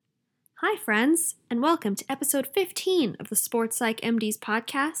Hi, friends, and welcome to episode 15 of the Sports Psych MD's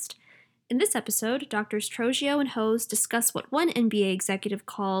podcast. In this episode, Drs. Trogio and Hose discuss what one NBA executive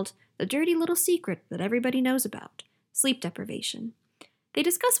called the dirty little secret that everybody knows about: sleep deprivation. They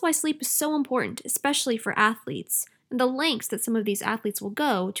discuss why sleep is so important, especially for athletes, and the lengths that some of these athletes will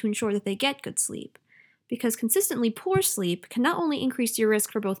go to ensure that they get good sleep. Because consistently poor sleep can not only increase your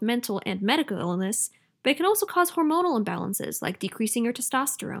risk for both mental and medical illness, but it can also cause hormonal imbalances like decreasing your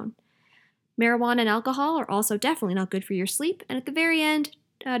testosterone. Marijuana and alcohol are also definitely not good for your sleep, and at the very end,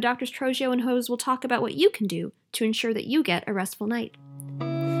 Drs. Trogio and Hose will talk about what you can do to ensure that you get a restful night.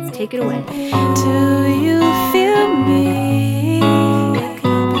 Take it away. Do you feel me?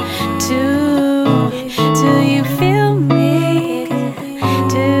 Do you feel me?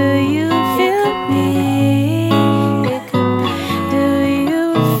 Do you feel me? Do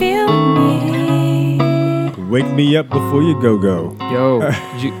you feel me? Wake me up before you go. Yo,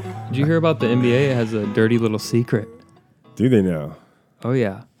 did you hear about the NBA? It has a dirty little secret. Do they now? Oh,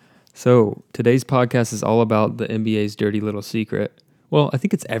 yeah. So today's podcast is all about the NBA's dirty little secret. Well, I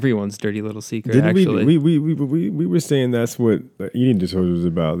think it's everyone's dirty little secret, Didn't actually. we were saying that's what eating disorder was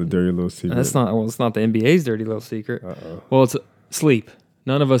about, the dirty little secret. It's not the NBA's dirty little secret. Uh-oh. Well, it's sleep.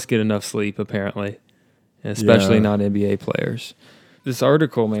 None of us get enough sleep, apparently, especially Yeah. not NBA players. This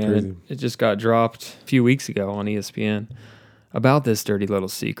article, man, Crazy. it just got dropped a few weeks ago on ESPN about this dirty little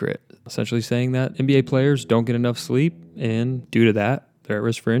secret, essentially saying that NBA players don't get enough sleep, and due to that, they're at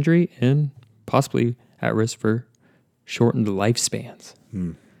risk for injury and possibly at risk for shortened lifespans.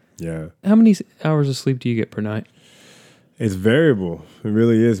 Yeah. How many hours of sleep do you get per night? It's variable. It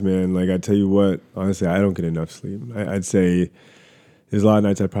really is, man. Like, I tell you what, honestly, I don't get enough sleep. I'd say there's a lot of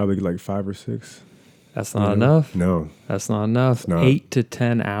nights I probably get like 5 or 6. That's not enough. No. That's not enough. It's not. 8 to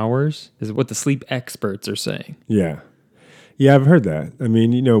 10 hours is what the sleep experts are saying. Yeah. Yeah, I've heard that. I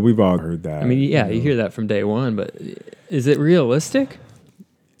mean, we've all heard that. I mean, yeah, you hear that from day one, but is it realistic?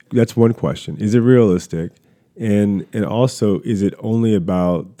 That's one question. Is it realistic? And also, is it only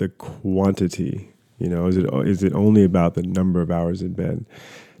about the quantity? Is it only about the number of hours in bed?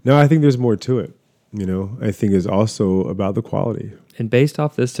 No, I think there's more to it. I think it's also about the quality. And based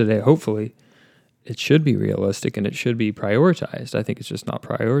off this today, hopefully, it should be realistic and it should be prioritized. I think it's just not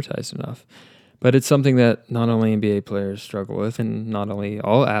prioritized enough. But it's something that not only NBA players struggle with and not only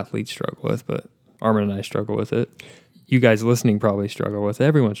all athletes struggle with, but Armin and I struggle with it. You guys listening probably struggle with it.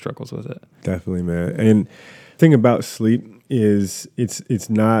 Everyone struggles with it. Definitely, man. And the thing about sleep is it's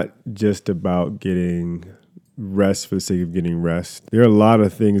not just about getting rest for the sake of getting rest. There are a lot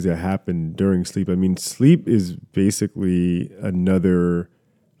of things that happen during sleep. I mean, sleep is basically another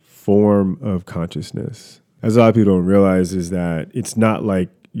form of consciousness. As a lot of people don't realize is that it's not like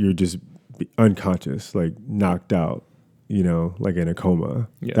you're just unconscious, like knocked out, like in a coma.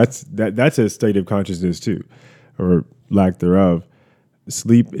 Yeah. That's a state of consciousness too, or lack thereof.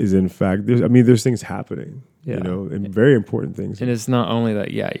 Sleep is in fact, there's things happening, and very important things. And it's not only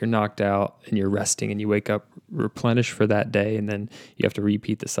that, you're knocked out and you're resting and you wake up replenished for that day and then you have to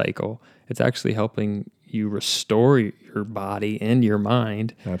repeat the cycle. It's actually helping you restore your body and your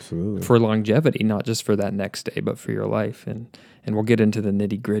mind. Absolutely. For longevity, not just for that next day, but for your life. And we'll get into the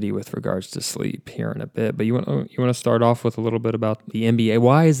nitty gritty with regards to sleep here in a bit. But you want to start off with a little bit about the NBA.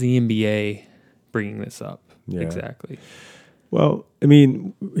 Why is the NBA bringing this up? Yeah. Exactly. Well, I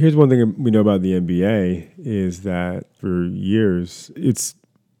mean, here's one thing we know about the NBA is that for years it's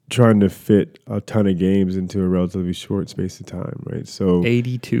trying to fit a ton of games into a relatively short space of time, right? So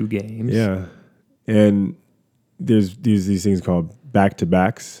 82 games. Yeah. And there's these things called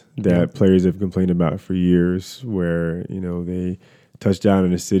back-to-backs that players have complained about for years where, they touch down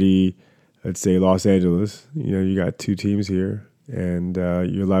in a city, let's say Los Angeles, you got 2 teams here and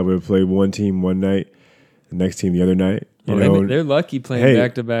you're liable to play one team one night, the next team the other night. They're lucky playing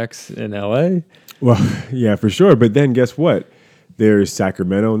back-to-backs in LA. Well, yeah, for sure. But then guess what? There's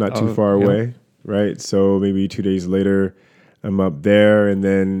Sacramento not too far away, right? So maybe 2 days later, I'm up there, and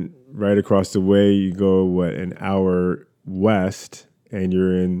then right across the way, you go, an hour west, and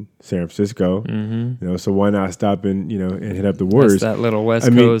you're in San Francisco. Mm-hmm. So why not stop and hit up the Warriors? That's that little West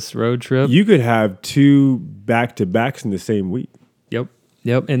Coast road trip. You could have 2 back-to-backs in the same week. Yep.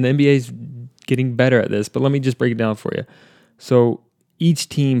 And the NBA's getting better at this, but let me just break it down for you. So each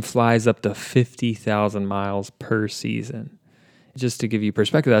team flies up to 50,000 miles per season. Just to give you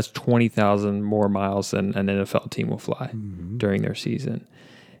perspective, that's 20,000 more miles than an NFL team will fly during their season.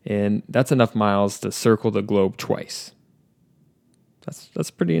 And that's enough miles to circle the globe twice.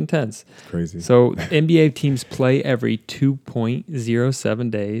 That's pretty intense. It's crazy. So NBA teams play every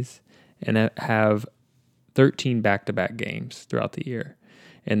 2.07 days and have 13 back-to-back games throughout the year.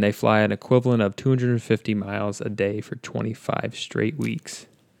 and they fly an equivalent of 250 miles a day for 25 straight weeks.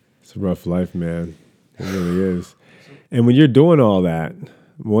 It's a rough life, man. It really is. And when you're doing all that,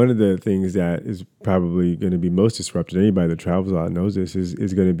 one of the things that is probably going to be most disrupted, anybody that travels a lot knows this,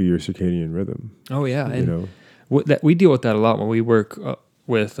 is going to be your circadian rhythm. Oh, yeah. You And know? we deal with that a lot when we work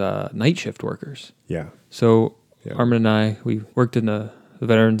with night shift workers. Yeah. So Yeah. Armin and I, we worked in the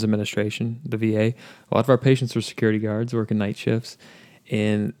Veterans Administration, the VA. A lot of our patients were security guards working night shifts,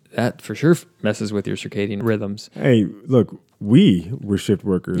 and that for sure messes with your circadian rhythms. Hey, look, we were shift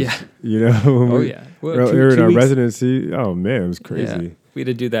workers. Yeah. You know? When Oh, we- yeah. Well, we two- were in two our weeks- residency. Oh, man, it was crazy. Yeah. We had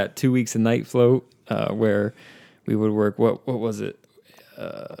to do that 2 weeks in night float where we would work, what was it?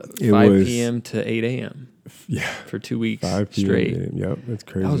 It 5 was- p.m. to 8 a.m. Yeah. for 2 weeks 5 p.m. straight. Yep, that's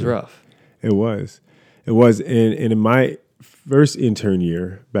crazy. That was rough. It was. It was. And in my first intern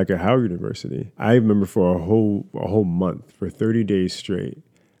year back at Howard University, I remember for a whole month, for 30 days straight,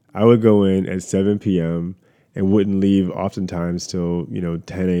 I would go in at 7 p.m. and wouldn't leave oftentimes till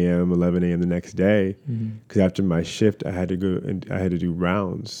 10 a.m., 11 a.m. the next day, because after my shift, I had to go and I had to do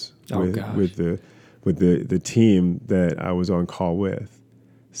rounds Oh, gosh. with the team that I was on call with.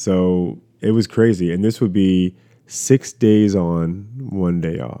 So it was crazy, and this would be 6 days on, 1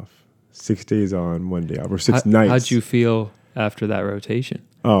 day off. 6 days on, 1 day off, or six nights. How'd you feel after that rotation?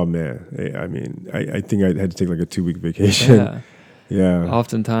 Oh man, I mean, I think I had to take like a 2 week vacation. Yeah. Yeah.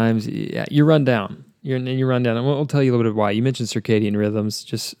 Oftentimes, you run down. You run down. And we'll tell you a little bit why. You mentioned circadian rhythms,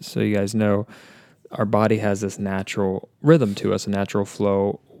 just so you guys know. Our body has this natural rhythm to us, a natural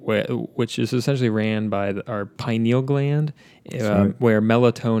flow, which is essentially ran by our pineal gland, right. where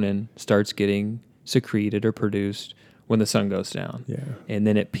melatonin starts getting secreted or produced when the sun goes down. Yeah. And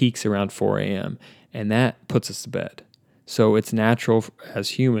then it peaks around 4 a.m., and that puts us to bed. So it's natural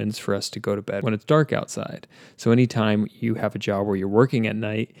as humans for us to go to bed when it's dark outside. So anytime you have a job where you're working at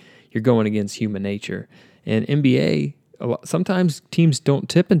night, you're going against human nature. And NBA, sometimes teams don't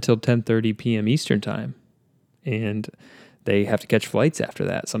tip until 10:30 p.m. Eastern time, and they have to catch flights after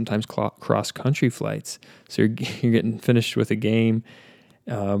that, sometimes cross-country flights. So you're getting finished with a game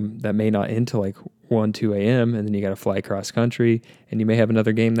that may not end till like 1, 2 a.m., and then you got to fly cross-country, and you may have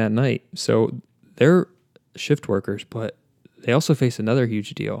another game that night. So they're shift workers, but they also face another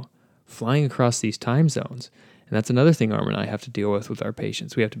huge deal, flying across these time zones. And that's another thing Armin and I have to deal with our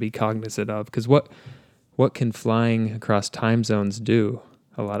patients. We have to be cognizant of, because what can flying across time zones do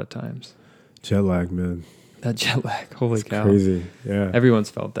a lot of times? Jet lag, man. That jet lag, holy cow. Crazy. Yeah. Everyone's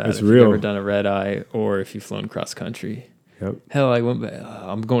felt that. It's if real. you've ever done a red eye or if you've flown cross country. Yep. Hell,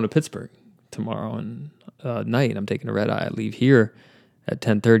 I'm going to Pittsburgh tomorrow and night. I'm taking a red eye. I leave here at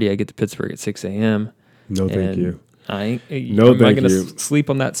 10:30. I get to Pittsburgh at 6 a.m. No, thank and you. Am I thank going to you. sleep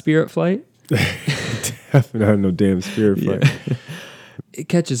on that Spirit flight? Definitely no damn Spirit flight. It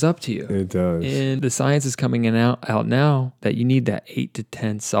catches up to you. It does. And the science is coming out now that you need that 8 to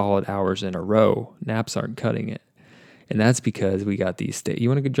 10 solid hours in a row. Naps aren't cutting it. And that's because we got these you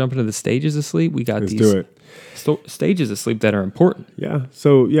want to jump into the stages of sleep? We got Let's these do it. stages of sleep that are important. Yeah.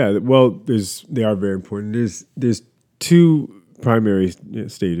 So yeah, well, they are very important. There's two primary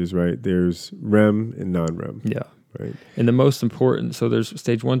stages, right? There's REM and non-REM. Yeah. Right. And the most important, so there's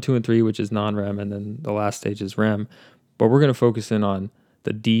stage 1, 2, and 3, which is non-REM, and then the last stage is REM. But we're going to focus in on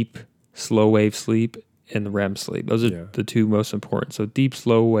the deep, slow wave sleep and the REM sleep. Those are the two most important. So deep,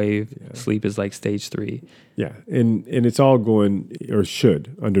 slow wave sleep is like stage 3. Yeah. And it's all going, or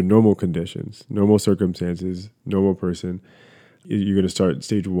should, under normal conditions, normal circumstances, normal person. You're going to start at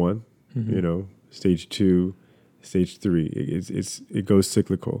stage 1, stage 2, stage 3. It goes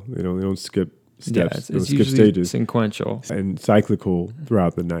cyclical. They don't skip steps. Yeah, it's skip usually stages. sequential. And cyclical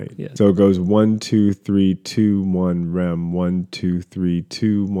throughout the night. Yeah. So it goes 1, 2, 3, 2, 1 REM, 1, 2, 3,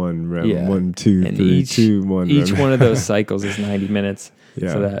 2, 1 REM, Yeah. 1, 2, And 3, 2, 1 REM. each one of those cycles is 90 minutes.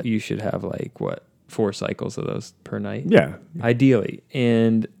 Yeah. So that you should have 4 cycles of those per night. Yeah. Ideally.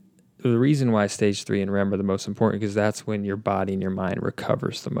 And the reason why stage 3 and REM are the most important, because that's when your body and your mind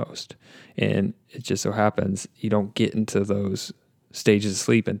recovers the most. And it just so happens you don't get into those stages of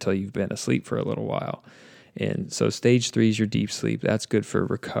sleep until you've been asleep for a little while. And so stage 3 is your deep sleep. That's good for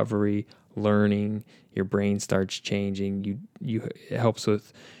recovery, learning. Your brain starts changing. It helps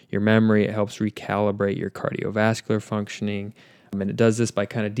with your memory. It helps recalibrate your cardiovascular functioning. And it does this by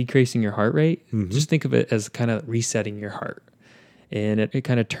kind of decreasing your heart rate. Just think of it as kind of resetting your heart. And it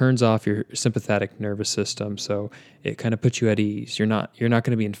kind of turns off your sympathetic nervous system, so it kind of puts you at ease. You're not going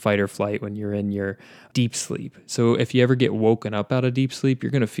to be in fight or flight when you're in your deep sleep. So if you ever get woken up out of deep sleep,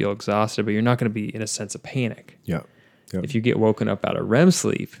 you're going to feel exhausted, but you're not going to be in a sense of panic. Yeah. Yep. If you get woken up out of REM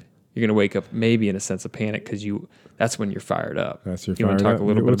sleep, You're going to wake up maybe in a sense of panic because that's when you're fired up. That's your You want to fired talk up. a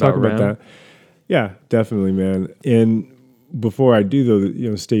little We'll bit about talk REM? that. Yeah, definitely, man. And before I do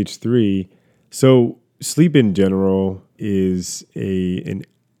though, stage 3. So sleep in general is an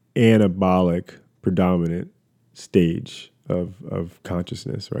anabolic predominant stage of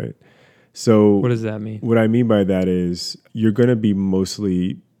consciousness, right? So What does that mean? what I mean by that is you're going to be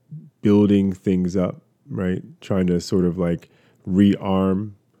mostly building things up, right? Trying to sort of like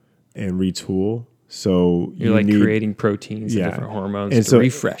rearm and retool. So You're like creating proteins and different hormones and to so,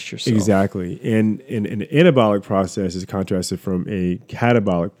 refresh yourself. Exactly. And an anabolic process is contrasted from a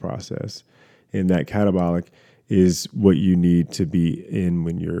catabolic process. And that catabolic is what you need to be in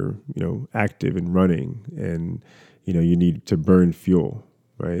when you're, active and running, and, you need to burn fuel,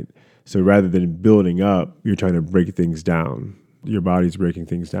 right? So rather than building up, you're trying to break things down. Your body's breaking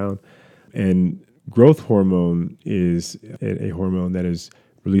things down. And growth hormone is a hormone that is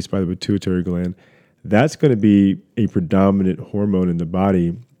released by the pituitary gland. That's going to be a predominant hormone in the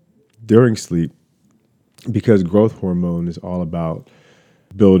body during sleep, because growth hormone is all about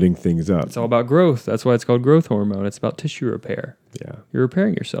building things up. It's all about growth. That's why it's called growth hormone. It's about tissue repair. Yeah. You're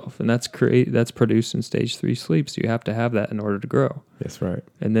repairing yourself, and that's produced in stage 3 sleep. So you have to have that in order to grow. That's right.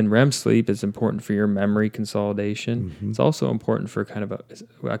 And then REM sleep is important for your memory consolidation. Mm-hmm. It's also important for kind of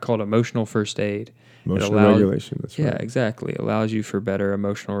what I call it emotional first aid. Emotional regulation. That's yeah, right. exactly. It allows you for better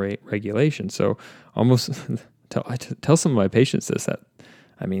emotional regulation. So almost I tell some of my patients this,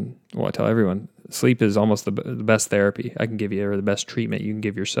 I tell everyone, sleep is almost the best therapy I can give you, or the best treatment you can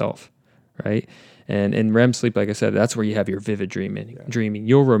give yourself, right? And in REM sleep, like I said, that's where you have your vivid dreaming.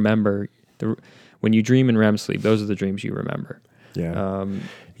 You'll remember when you dream in REM sleep, those are the dreams you remember. Yeah.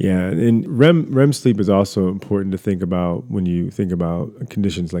 And REM sleep is also important to think about when you think about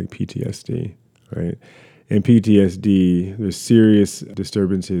conditions like PTSD, right? And PTSD, there's serious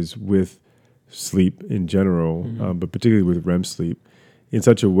disturbances with sleep in general, but particularly with REM sleep, in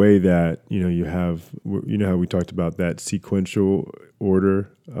such a way that, you have, how we talked about that sequential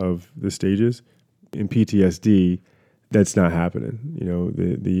order of the stages. In PTSD, that's not happening.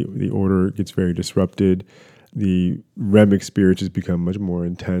 The order gets very disrupted. The REM experiences become much more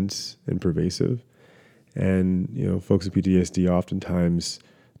intense and pervasive. And, folks with PTSD oftentimes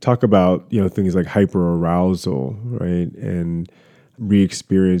talk about, things like hyperarousal, right? And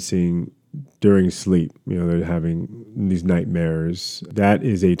re-experiencing during sleep, they're having these nightmares. That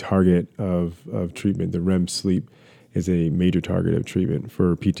is a target of treatment. The REM sleep is a major target of treatment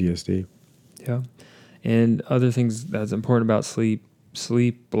for PTSD. Yeah. And other things that's important about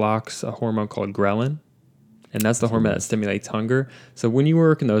sleep blocks a hormone called ghrelin. And that's the hormone that stimulates hunger. So when you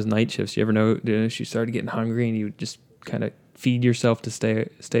work in those night shifts, you ever notice you started getting hungry and you just kind of feed yourself to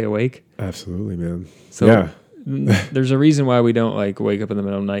stay awake? Absolutely, man. So yeah. There's a reason why we don't wake up in the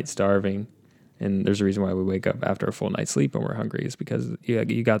middle of the night starving. And there's a reason why we wake up after a full night's sleep when we're hungry, is because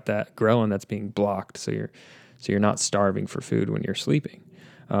you got that ghrelin that's being blocked. So you're not starving for food when you're sleeping.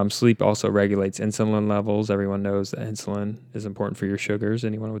 Sleep also regulates insulin levels. Everyone knows that insulin is important for your sugars.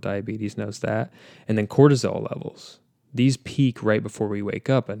 Anyone with diabetes knows that. And then cortisol levels. These peak right before we wake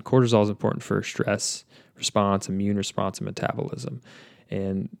up. And cortisol is important for stress response, immune response, and metabolism.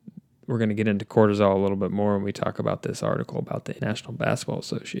 And we're going to get into cortisol a little bit more when we talk about this article about the National Basketball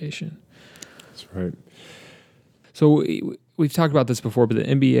Association. That's right. So we've talked about this before, but the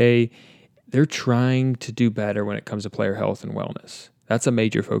NBA, they're trying to do better when it comes to player health and wellness. That's a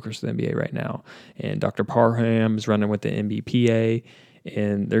major focus of the NBA right now. And Dr. Parham is running with the NBPA,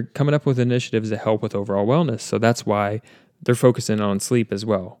 and they're coming up with initiatives to help with overall wellness. So that's why they're focusing on sleep as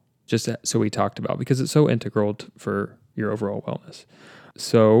well, just so we talked about, because it's so integral for your overall wellness.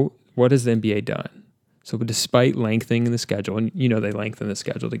 So what has the NBA done? So despite lengthening the schedule, and they lengthen the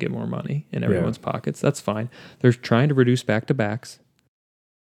schedule to get more money in everyone's pockets, that's fine. They're trying to reduce back-to-backs,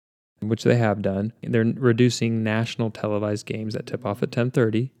 which they have done. They're reducing national televised games that tip off at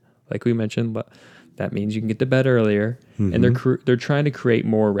 10:30, like we mentioned. That means you can get to bed earlier, and they're trying to create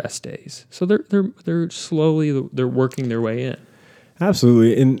more rest days. So they're slowly working their way in.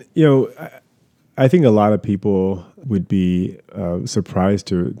 Absolutely, and I think a lot of people would be surprised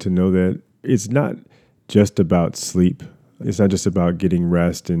to know that it's not just about sleep. It's not just about getting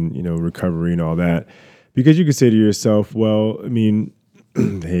rest and recovery and all that, because you could say to yourself, well,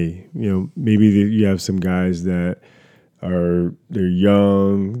 hey, maybe you have some guys that they're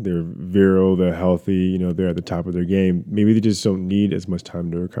young, they're virile, they're healthy, they're at the top of their game. Maybe they just don't need as much time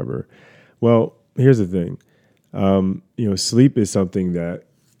to recover. Well, here's the thing. Sleep is something that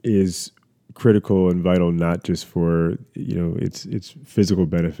is critical and vital, not just for, its physical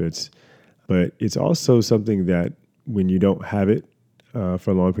benefits, but it's also something that when you don't have it,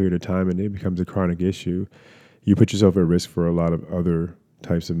 for a long period of time and it becomes a chronic issue, you put yourself at risk for a lot of other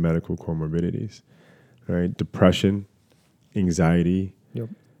types of medical comorbidities, right? Depression, anxiety, Yep.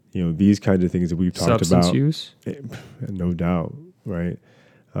 These kinds of things that we've talked Substance about. use. No doubt, right?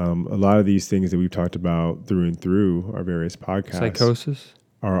 A lot of these things that we've talked about through and through our various podcasts Psychosis.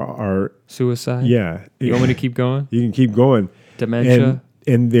 are Suicide. yeah. You want me to keep going? You can keep going. Dementia.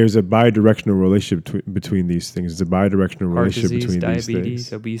 And there's a bi-directional relationship between these things. There's a bi-directional Heart relationship disease, between these diabetes,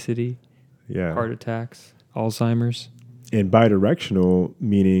 things. obesity, Yeah. heart attacks, Alzheimer's. And bi-directional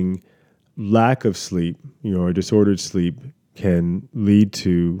meaning lack of sleep, or disordered sleep can lead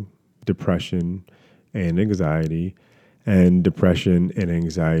to depression and anxiety. And depression and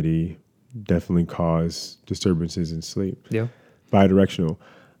anxiety definitely cause disturbances in sleep. Yeah. Bidirectional.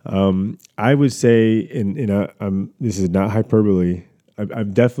 I would say, this is not hyperbole,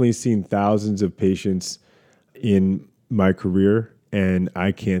 I've definitely seen thousands of patients in my career, and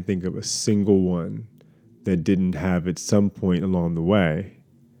I can't think of a single one that didn't have at some point along the way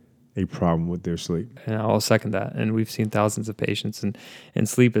a problem with their sleep. And I'll second that. And we've seen thousands of patients, and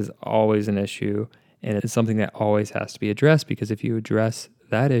sleep is always an issue. And it's something that always has to be addressed, because if you address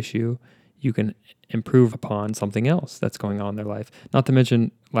that issue, you can improve upon something else that's going on in their life. Not to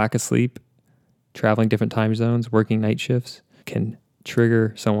mention lack of sleep, traveling different time zones, working night shifts can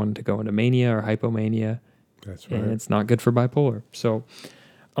trigger someone to go into mania or hypomania. That's right. And it's not good for bipolar. So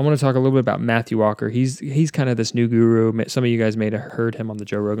I want to talk a little bit about Matthew Walker. He's kind of this new guru. Some of you guys may have heard him on the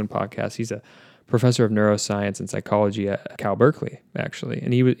Joe Rogan podcast. He's a professor of neuroscience and psychology at Cal Berkeley, actually.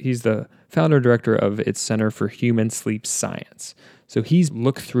 And he's the founder and director of its Center for Human Sleep Science. So he's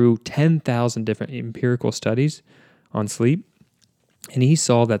looked through 10,000 different empirical studies on sleep. And he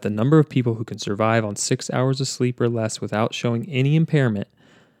saw that the number of people who can survive on 6 hours of sleep or less without showing any impairment,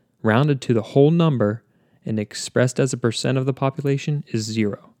 rounded to the whole number and expressed as a percent of the population, is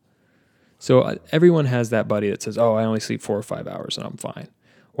 0. So everyone has that buddy that says, oh, I only sleep 4 or 5 hours and I'm fine.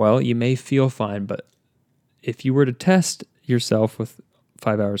 Well, you may feel fine, but if you were to test yourself with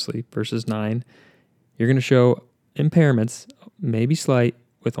 5 hours sleep versus 9, you're going to show impairments, maybe slight,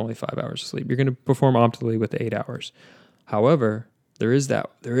 with only 5 hours of sleep. You're going to perform optimally with 8 hours. However, there is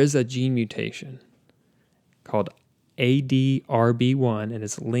a gene mutation called ADRB1, and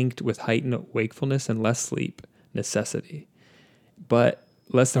it's linked with heightened wakefulness and less sleep necessity. But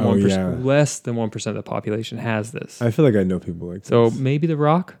less than 1% of the population has this. I feel like I know people like So this. maybe The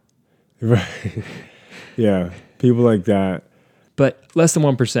Rock, Right. Yeah. People like that. but less than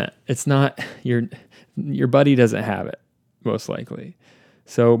 1%. It's not your buddy doesn't have it, most likely.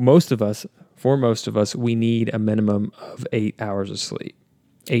 So for most of us, we need a minimum of 8 hours of sleep,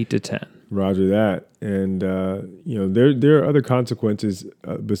 8 to 10. Roger that. And, there are other consequences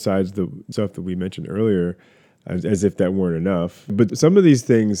besides the stuff that we mentioned earlier, as if that weren't enough. But some of these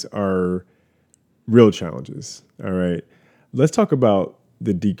things are real challenges. All right. Let's talk about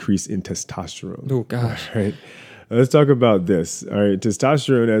the decrease in testosterone. Oh, gosh. All right. Let's talk about this. All right.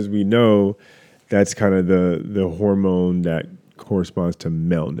 Testosterone, as we know, that's kind of the hormone that corresponds to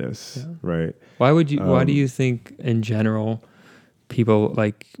maleness, right? Why do you think in general people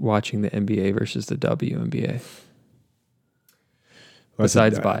like watching the NBA versus the WNBA?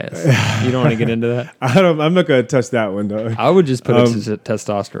 Besides bias. You don't want to get into that? I'm not going to touch that one, though. I would just put it to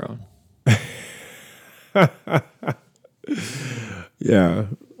testosterone. Yeah.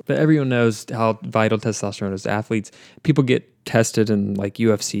 But everyone knows how vital testosterone is to athletes. People get tested in like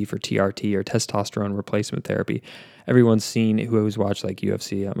UFC for TRT or testosterone replacement therapy. Everyone's seen, who's watched like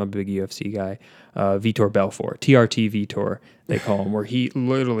UFC. I'm a big UFC guy. Vitor Belfort, TRT Vitor, they call him, where he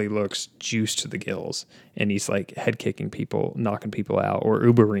literally looks juiced to the gills, and he's like head kicking people, knocking people out. Or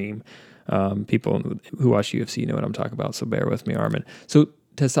Uberim. People who watch UFC know what I'm talking about, so bear with me, Armin. So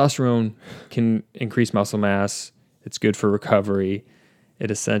testosterone can increase muscle mass. It's good for recovery. It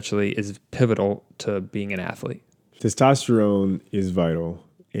essentially is pivotal to being an athlete. Testosterone is vital,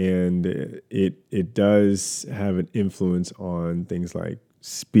 and it does have an influence on things like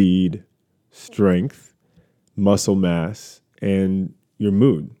speed, strength, muscle mass, and your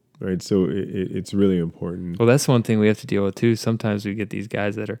mood, right? So it's really important. Well, that's one thing we have to deal with too. Sometimes we get these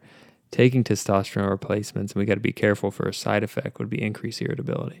guys that are taking testosterone replacements, and we got to be careful for a side effect would be increased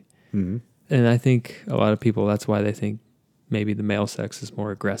irritability. Mm-hmm. And I think a lot of people, that's why they think maybe the male sex is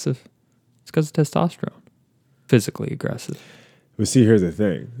more aggressive. It's because of testosterone, physically aggressive. But see, here's the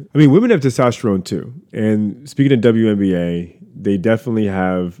thing. I mean, women have testosterone too. And speaking of WNBA, they definitely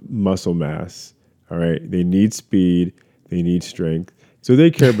have muscle mass. All right. They need speed. They need strength. So they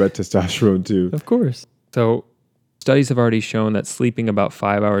care about testosterone too. Of course. So studies have already shown that sleeping about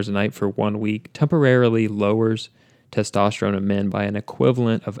 5 hours a night for 1 week temporarily lowers testosterone in men by an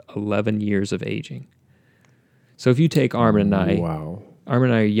equivalent of 11 years of aging. So if you take Armin and I, Wow. Armin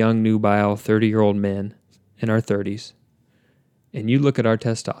and I are young, nubile, 30-year-old men in our 30s, and you look at our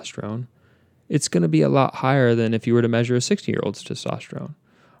testosterone, it's going to be a lot higher than if you were to measure a 60-year-old's testosterone.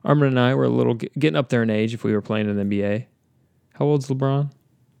 Armin and I were a little getting up there in age if we were playing in the NBA. How old's LeBron?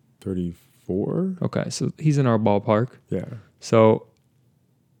 34? Okay, so he's in our ballpark. Yeah. So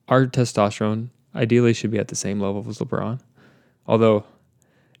our testosterone ideally should be at the same level as LeBron. Although,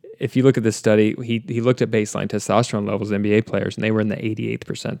 if you look at this study, he looked at baseline testosterone levels of NBA players, and they were in the 88th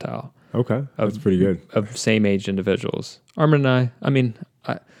percentile. Okay. That's pretty good. Of same-age individuals. Armin and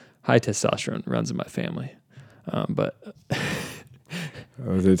I high testosterone runs in my family. But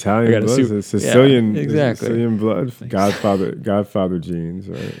Oh, the Italian I got a blood, soup- the Sicilian, yeah, exactly. Sicilian blood, Godfather genes,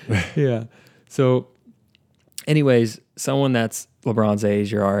 right? yeah. So, anyways, someone that's LeBron's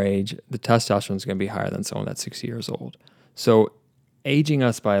age or our age, the testosterone is going to be higher than someone that's 60 years old. So, aging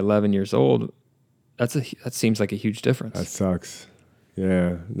us by 11 years old, that seems like a huge difference. That sucks.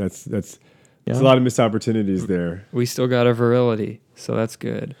 Yeah, that's Yeah. there's a lot of missed opportunities there. We still got a virility, so that's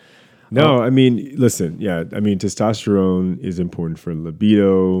good. No, I mean, listen, yeah, I mean, testosterone is important for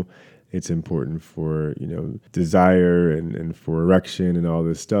libido. It's important for, desire and for erection and all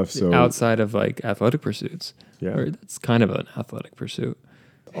this stuff. So Outside of like athletic pursuits, Yeah. or that's kind of an athletic pursuit.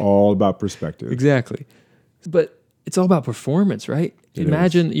 all about perspective. Exactly. But it's all about performance, right? It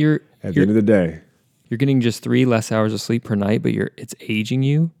Imagine you're At the end of the day, you're getting just 3 less hours of sleep per night, but it's aging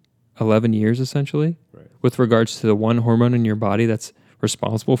you 11 years essentially. Right. With regards to the one hormone in your body that's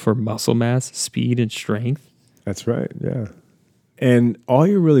responsible for muscle mass, speed, and strength. that's right. Yeah. And all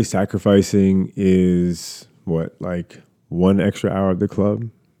you're really sacrificing is what, like 1 extra hour at the club,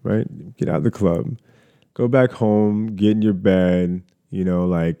 right? Get out of the club, go back home, get in your bed,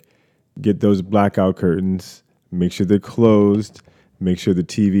 get those blackout curtains, make sure they're closed, make sure the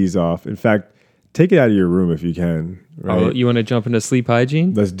TV's off. In fact, take it out of your room if you can, right? Oh, you want to jump into sleep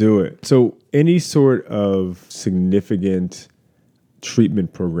hygiene? Let's do it. So any sort of significant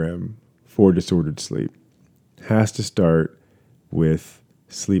treatment program for disordered sleep has to start with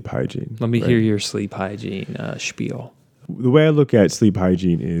sleep hygiene. Let me right? hear your sleep hygiene spiel. The way I look at sleep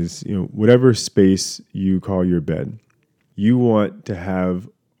hygiene is, whatever space you call your bed, you want to have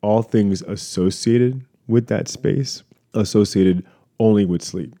all things associated with that space, associated only with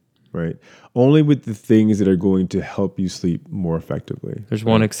sleep, right? Only with the things that are going to help you sleep more effectively. There's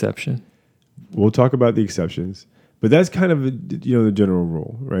one exception. We'll talk about the exceptions, but that's kind of the general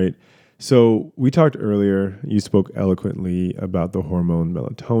rule, right? So we talked earlier, you spoke eloquently about the hormone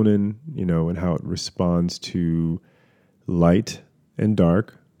melatonin, and how it responds to light and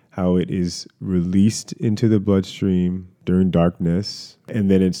dark, how it is released into the bloodstream during darkness, and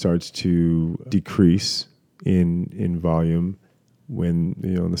then it starts to decrease in volume when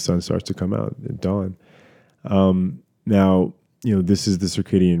the sun starts to come out at dawn. Now, this is the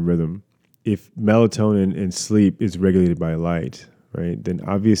circadian rhythm. If melatonin in sleep is regulated by light, right, then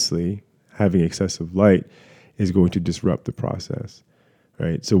obviously having excessive light is going to disrupt the process,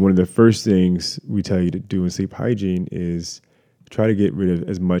 right? So one of the first things we tell you to do in sleep hygiene is try to get rid of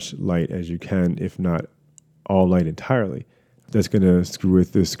as much light as you can, if not all light entirely. That's going to screw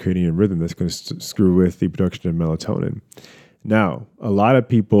with the circadian rhythm. That's going to screw with the production of melatonin. Now, a lot of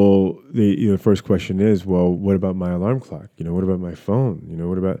people, the first question is, well, what about my alarm clock? What about my phone?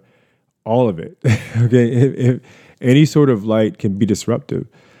 What about all of it? Okay, if any sort of light can be disruptive.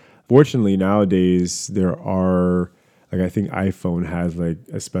 Fortunately, nowadays there are, I think iPhone has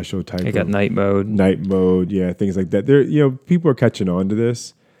a special type I got of night mode. Yeah, things like that. There, people are catching on to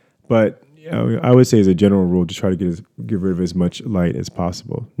this, but I would say as a general rule, just try to get rid of as much light as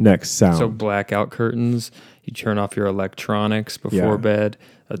possible. Next, sound. So blackout curtains, you turn off your electronics before Yeah. bed.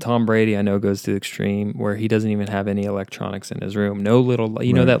 Tom Brady, I know, goes to the extreme where he doesn't even have any electronics in his room. No little,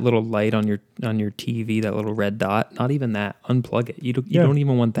 know that little light on your TV, that little red dot. Not even that. Unplug it. You don't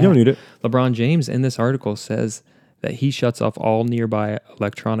even want that. You don't need it. LeBron James in this article says that he shuts off all nearby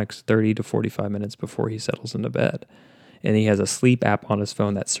electronics 30 to 45 minutes before he settles into bed. And he has a sleep app on his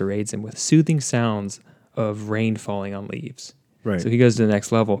phone that serrates him with soothing sounds of rain falling on leaves. Right. So he goes to the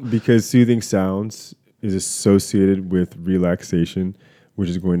next level. Because soothing sounds is associated with relaxation, which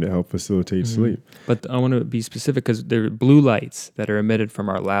is going to help facilitate sleep. But I want to be specific because there are blue lights that are emitted from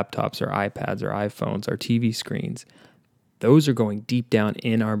our laptops, our iPads, our iPhones, our TV screens. Those are going deep down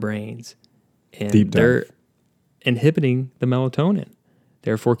in our brains. And Deep they're dive. inhibiting the melatonin,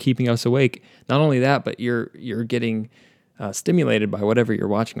 therefore keeping us awake. Not only that, but you're getting stimulated by whatever you're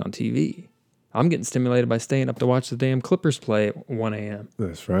watching on TV. I'm getting stimulated by staying up to watch the damn Clippers play at 1 a.m.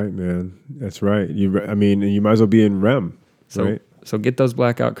 That's right, man. That's right. I mean, you might as well be in REM, So, right? so get those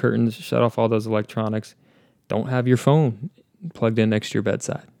blackout curtains, shut off all those electronics. Don't have your phone plugged in next to your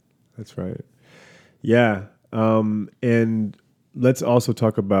bedside. That's right. Yeah. And let's also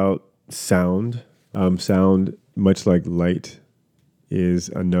talk about sound. Sound, much like light, is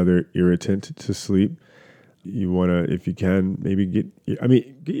another irritant to sleep. You want to, if you can, maybe get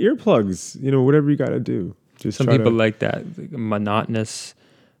earplugs, whatever you got to do. Just Some try people to, like that monotonous,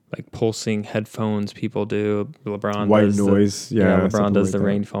 like pulsing headphones people do. LeBron white does noise. Yeah. LeBron something does like the that.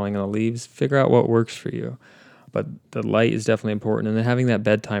 rain falling on the leaves. Figure out what works for you. But the light is definitely important. And then having that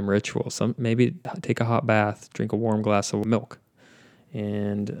bedtime ritual. Maybe take a hot bath, drink a warm glass of milk,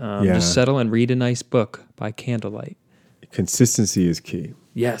 and just settle and read a nice book by candlelight. Consistency is key.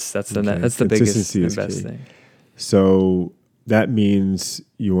 Yes, that's Okay. that's the biggest Consistency and is best key. thing. So that means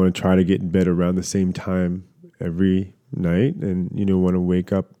you want to try to get in bed around the same time every night, and want to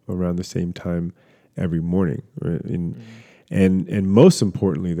wake up around the same time every morning. Right? And most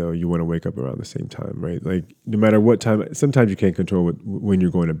importantly, though, you want to wake up around the same time, right? Like no matter what time. Sometimes you can't control when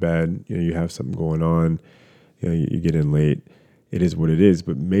you're going to bed. You have something going on. You get in late. It is what it is.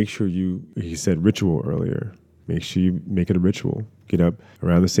 But make sure you said ritual earlier. Make sure you make it a ritual. Get up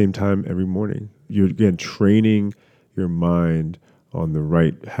around the same time every morning. You're, again, training your mind on the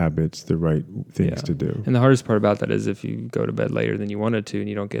right habits, the right things to do. And the hardest part about that is if you go to bed later than you wanted to and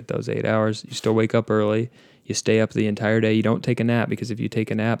you don't get those 8 hours, you still wake up early. You stay up the entire day. You don't take a nap, because if you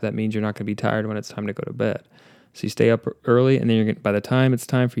take a nap, that means you're not going to be tired when it's time to go to bed. So you stay up early, and then by the time it's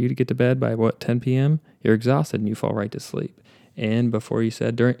time for you to get to bed by 10 p.m., you're exhausted and you fall right to sleep. And before you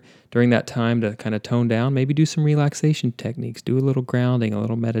said during that time to kind of tone down, maybe do some relaxation techniques, do a little grounding, a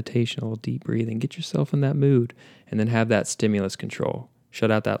little meditation, a little deep breathing, get yourself in that mood, and then have that stimulus control.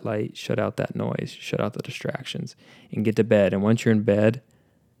 Shut out that light, shut out that noise, shut out the distractions, and get to bed. And once you're in bed,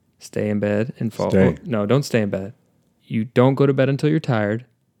 stay in bed and fall. Stay. No, don't stay in bed. You don't go to bed until you're tired.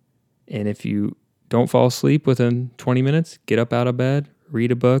 And if you don't fall asleep within 20 minutes, get up out of bed,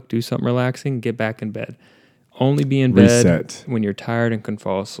 read a book, do something relaxing, get back in bed. Only be in bed Reset. when you're tired and can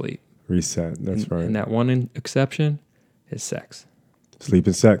fall asleep. Reset. That's right. And that one exception is sex. Sleep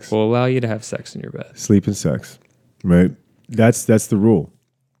and sex. Will allow you to have sex in your bed. Sleep and sex. Right? That's the rule.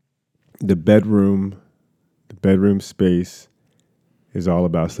 The bedroom space is all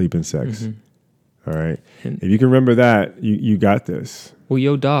about sleep and sex. All right. And- if you can remember that, you got this. Well,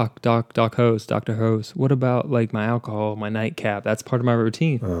 yo, Dr. Hose, what about like my alcohol, my nightcap? That's part of my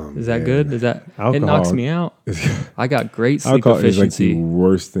routine. Is that good? Is that Alcohol it knocks me out? I got great sleep Alcohol is like efficiency. the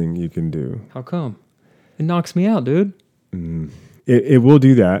worst thing you can do. How come? It knocks me out, dude. It will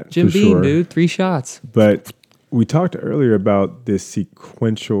do that. Jim for Beam, sure. dude. 3 shots. But we talked earlier about this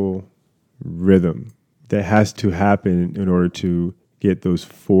sequential rhythm that has to happen in order to get those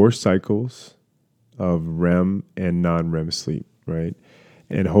 4 cycles of REM and non-REM sleep, right?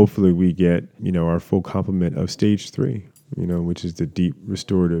 And hopefully we get, our full complement of stage 3, which is the deep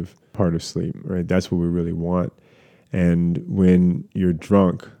restorative part of sleep, right? That's what we really want. And when you're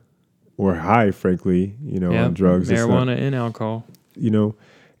drunk or high, frankly, on drugs, marijuana and alcohol.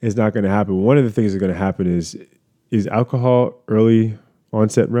 it's not going to happen. One of the things that's going to happen is alcohol early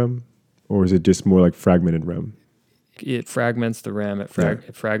onset REM, or is it just more like fragmented REM? It fragments the REM. It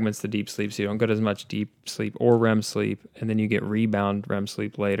fragments the deep sleep, so you don't get as much deep sleep or REM sleep, and then you get rebound REM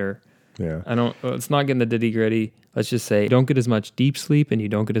sleep later. Yeah. It's not getting the nitty gritty. Let's just say you don't get as much deep sleep and you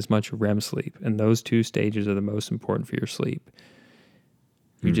don't get as much REM sleep. And those 2 stages are the most important for your sleep.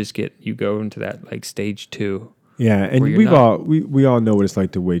 You go into that like stage 2. Yeah. And we all know what it's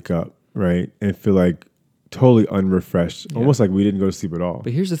like to wake up, right? And feel like totally unrefreshed, almost like we didn't go to sleep at all.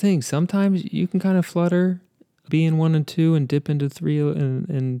 But here's the thing. Sometimes you can kind of flutter, be in 1 and 2 and dip into 3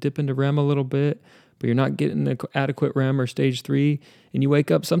 and dip into REM a little bit, but you're not getting the adequate REM or stage 3, and you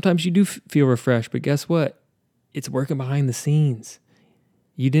wake up. Sometimes you do feel refreshed, but guess what? It's working behind the scenes.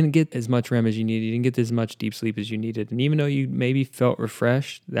 You didn't get as much REM as you needed. You didn't get as much deep sleep as you needed. And even though you maybe felt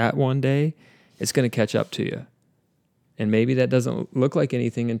refreshed that one day, it's going to catch up to you. And maybe that doesn't look like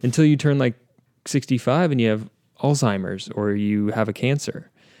anything until you turn like 65 and you have Alzheimer's or you have a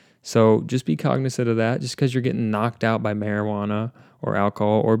cancer. So just be cognizant of that. Just because you're getting knocked out by marijuana or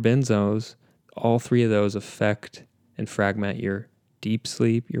alcohol or benzos, all 3 of those affect and fragment your deep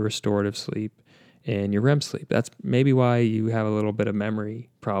sleep, your restorative sleep, and your REM sleep. That's maybe why you have a little bit of memory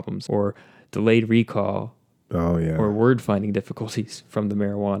problems or delayed recall or word finding difficulties from the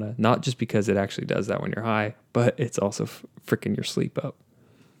marijuana. Not just because it actually does that when you're high, but it's also freaking your sleep up.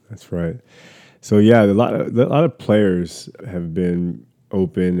 That's right. So yeah, a lot of players have been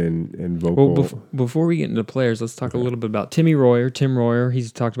open and Well, vocal. before we get into players, let's talk a little bit about Tim Royer.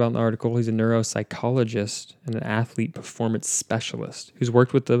 He's talked about in the article. He's a neuropsychologist and an athlete performance specialist who's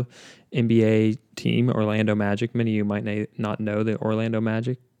worked with the NBA team, Orlando Magic. Many of you might not know the Orlando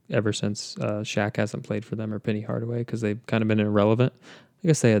Magic ever since Shaq hasn't played for them or Penny Hardaway because they've kind of been irrelevant. I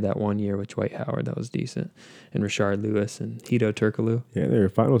guess they had that 1 year with Dwight Howard that was decent, and Rashard Lewis and Hito Turkoglu. Yeah, they're a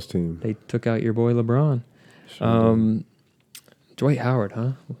finals team. They took out your boy LeBron. Dwight Howard,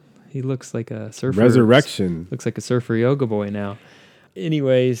 huh? He looks like a surfer. Resurrection. Looks like a surfer yoga boy now.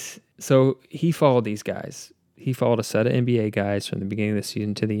 Anyways, so he followed these guys. He followed a set of NBA guys from the beginning of the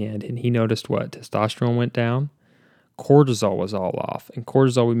season to the end, and he noticed what? Testosterone went down. Cortisol was all off. And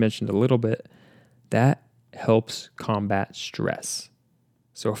cortisol, we mentioned a little bit, that helps combat stress.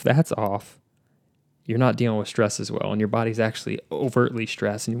 So if that's off, you're not dealing with stress as well, and your body's actually overtly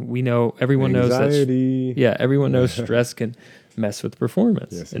stressed. And we know, everyone Anxiety. knows that. Yeah, everyone knows stress can mess with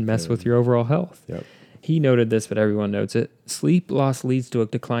performance and mess with your overall health. Yep. He noted this, but everyone notes it. Sleep loss leads to a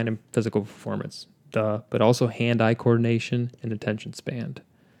decline in physical performance, but also hand-eye coordination and attention span.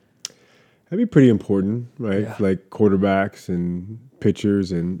 That'd be pretty important, right? Yeah. Like quarterbacks and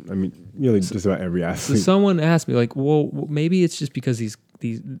pitchers, and I mean, just about every So athlete. someone asked me, like, well, maybe it's just because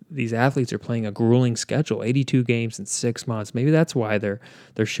these athletes are playing a grueling schedule, 82 games in 6 months. Maybe that's why they're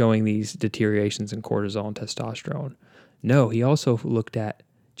showing these deteriorations in cortisol and testosterone. No, he also looked at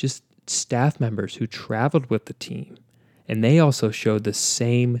just staff members who traveled with the team, and they also showed the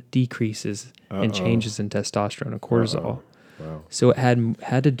same decreases and changes in testosterone and cortisol. Wow. So it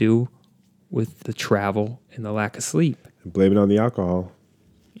had to do with the travel and the lack of sleep. Blame it on the alcohol.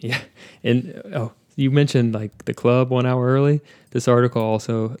 Yeah. And you mentioned like the club 1 hour early. This article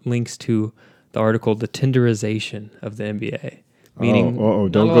also links to the article, The Tinderization of the NBA. Meaning,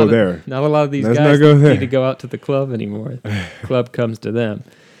 don't go there. Not a lot of these Let's guys not go there. need to go out to the club anymore. Club comes to them.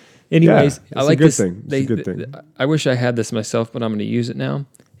 Anyways, Yeah, I it's like a good this. thing. It's a good thing. I wish I had this myself, but I'm going to use it now.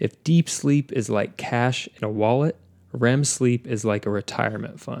 If deep sleep is like cash in a wallet, REM sleep is like a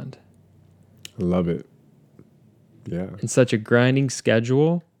retirement fund. I love it. Yeah. In such a grinding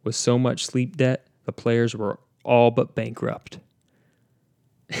schedule with so much sleep debt, the players were all but bankrupt.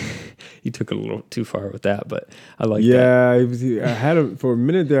 You took it a little too far with that, but I like that. Yeah, I had him for a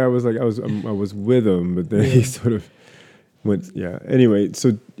minute there. I was with him, but then he sort of went. Yeah. Anyway,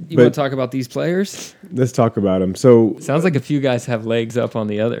 so You want to talk about these players? let's talk about him. So Sounds like a few guys have legs up on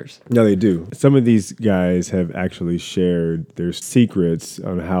the others. yeah, they do. Some of these guys have actually shared their secrets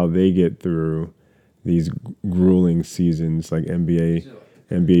on how they get through these grueling seasons, like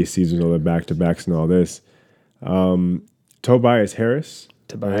NBA seasons, all the back-to-backs and all this. Tobias Harris.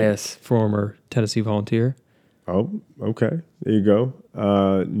 Tobias, former Tennessee Volunteer. Oh, okay. There you go.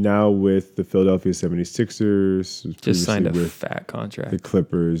 Now with the Philadelphia 76ers. Was Just signed a previously with fat contract. the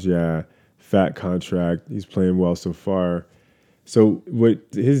Clippers, yeah. Fat contract. He's playing well so far. So what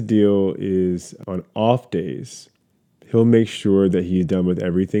his deal is, on off days, he'll make sure that he's done with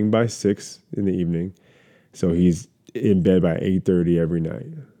everything by 6 in the evening. So he's in bed by 8:30 every night.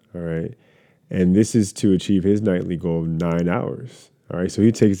 All right. And this is to achieve his nightly goal of 9 hours. All right. So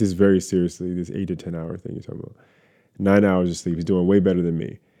he takes this very seriously, this 8 to 10 hour thing you're talking about. 9 hours of sleep. He's doing way better than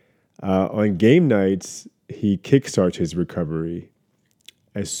me. On game nights, he kickstarts his recovery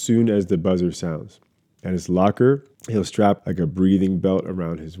as soon as the buzzer sounds. At his locker, he'll strap like a breathing belt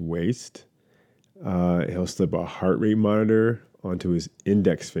around his waist. He'll slip a heart rate monitor onto his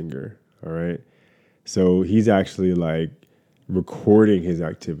index finger. All right. So he's actually like recording his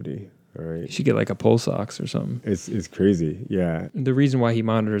activity. All right. You should get like a pulse ox or something. It's crazy. Yeah. The reason why he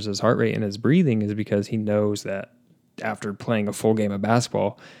monitors his heart rate and his breathing is because he knows that after playing a full game of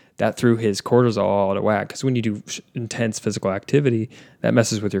basketball, that threw his cortisol all out of whack. Because when you do intense physical activity, that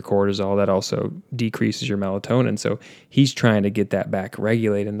messes with your cortisol. That also decreases your melatonin. So he's trying to get that back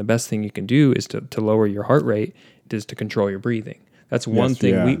regulated. And the best thing you can do is to lower your heart rate, is to control your breathing. That's one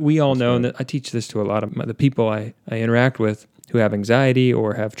thing. Yeah. We all know, and I teach this to a lot of the people I interact with who have anxiety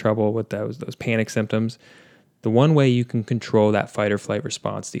or have trouble with those panic symptoms. The one way you can control that fight or flight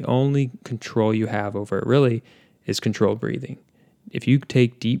response, the only control you have over it really, is controlled breathing. If you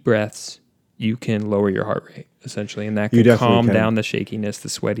take deep breaths, you can lower your heart rate, essentially, and that You can definitely calm can. down the shakiness, the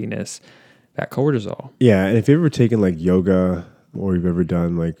sweatiness, that cortisol. Yeah. And if you've ever taken like yoga or you've ever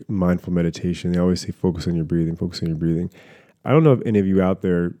done like mindful meditation, they always say focus on your breathing, focus on your breathing. I don't know if any of you out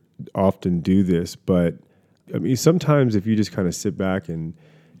there often do this, but I mean, sometimes if you just kind of sit back and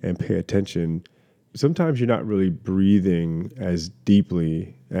pay attention, sometimes you're not really breathing as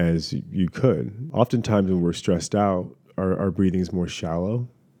deeply as you could. Oftentimes when we're stressed out, our breathing is more shallow.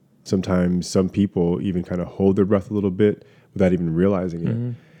 Sometimes some people even kind of hold their breath a little bit without even realizing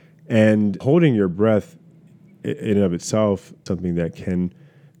it. And holding your breath in and of itself, something that can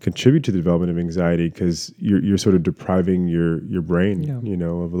contribute to the development of anxiety because you're sort of depriving your brain, of a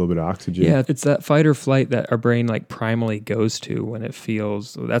little bit of oxygen. Yeah, it's that fight or flight that our brain like primally goes to when it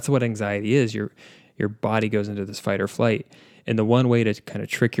feels. That's what anxiety is. Your body goes into this fight or flight, and the one way to kind of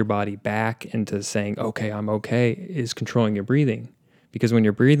trick your body back into saying, "Okay, I'm okay," is controlling your breathing. Because when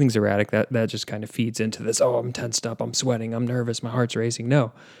your breathing's erratic, that just kind of feeds into this. Oh, I'm tensed up. I'm sweating. I'm nervous. My heart's racing.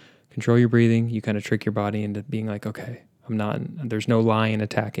 No, control your breathing. You kind of trick your body into being like, okay, I'm not, there's no lion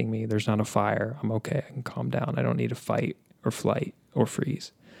attacking me. There's not a fire. I'm okay. I can calm down. I don't need to fight or flight or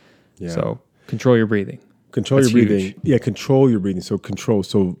freeze. Yeah. So control your breathing. Control That's your breathing. huge. Yeah, control your breathing. So control.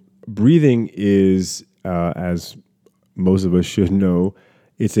 So breathing is, as most of us should know,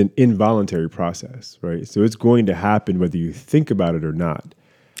 it's an involuntary process, right? So it's going to happen whether you think about it or not.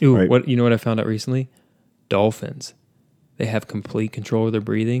 Ooh, right? You know what I found out recently? Dolphins. They have complete control of their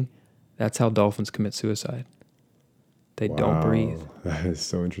breathing. That's how dolphins commit suicide. They don't Wow, breathe. That is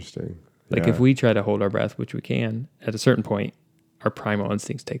so interesting. Like Yeah. if we try to hold our breath, which we can, at a certain point, our primal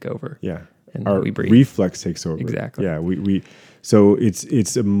instincts take over. Yeah. And Our we breathe. reflex takes over. Exactly. Yeah. So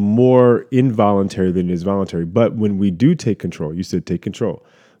it's a more involuntary than it is voluntary. But when we do take control, you said take control.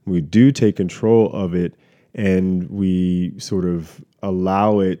 When we do take control of it and we sort of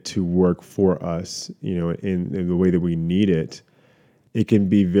allow it to work for us, in the way that we need it, it can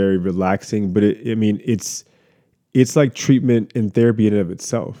be very relaxing. But it's like treatment and therapy in and of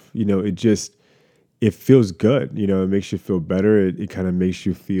itself. It feels good. It makes you feel better. It kind of makes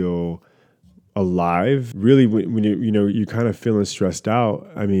you feel alive. Really, when you're kind of feeling stressed out.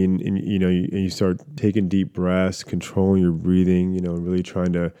 And you start taking deep breaths, controlling your breathing. Really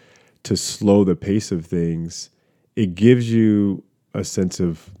trying to slow the pace of things. It gives you a sense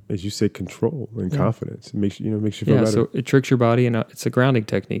of, as you say, control and confidence. It makes you feel better. So it tricks your body, and it's a grounding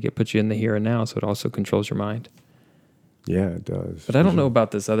technique. It puts you in the here and now, so it also controls your mind. Yeah, it does. But I don't know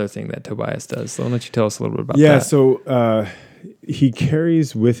about this other thing that Tobias does. So I'll let you tell us a little bit about Yeah, that. so he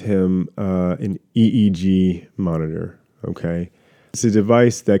carries with him an EEG monitor, okay? It's a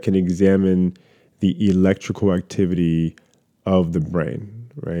device that can examine the electrical activity of the brain,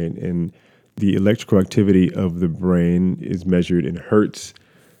 right? And the electrical activity of the brain is measured in hertz,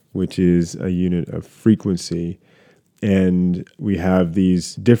 which is a unit of frequency. And we have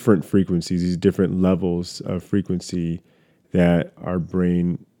these different frequencies, these different levels of frequency that our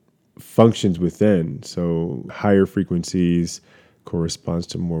brain functions within. So higher frequencies corresponds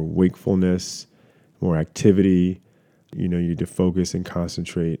to more wakefulness, more activity. You need to focus and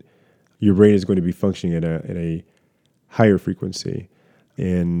concentrate. Your brain is going to be functioning at a higher frequency.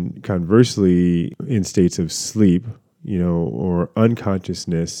 And conversely, in states of sleep, or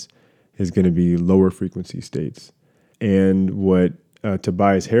unconsciousness, is going to be lower frequency states. And what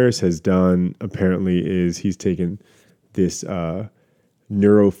Tobias Harris has done apparently is he's taken this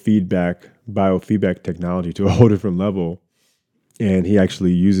biofeedback technology to a whole different level. And he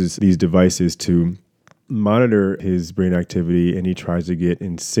actually uses these devices to monitor his brain activity, and he tries to get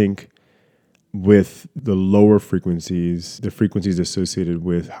in sync with the lower frequencies, the frequencies associated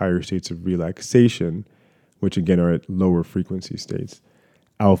with higher states of relaxation, which again are at lower frequency states,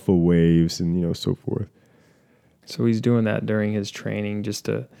 alpha waves, and so forth. So he's doing that during his training just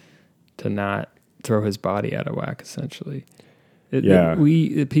to not throw his body out of whack, essentially.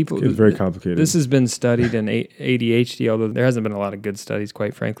 People. It's very complicated. This has been studied in ADHD, although there hasn't been a lot of good studies,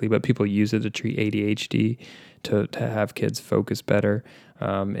 quite frankly. But people use it to treat ADHD, to have kids focus better.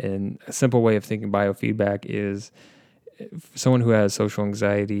 And a simple way of thinking biofeedback is someone who has social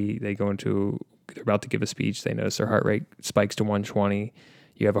anxiety. They're about to give a speech. They notice their heart rate spikes to 120.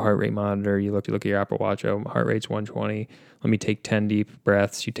 You have a heart rate monitor. You look at your Apple Watch. Oh, my heart rate's 120. Let me take 10 deep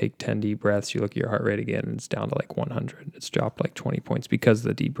breaths. You take 10 deep breaths. You look at your heart rate again, and it's down to like 100. It's dropped like 20 points because of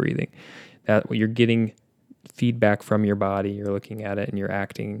the deep breathing. That you're getting feedback from your body. You're looking at it, and you're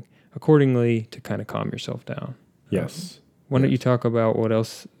acting accordingly to kind of calm yourself down. Yes. Why don't you talk about what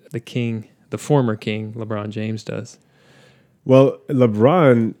else the former king, LeBron James, does? Well,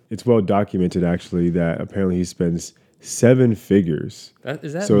 LeBron, it's well documented actually that apparently he spends 7 figures.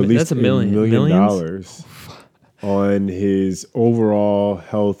 Is that so at least that's a million. $1 million Millions? on his overall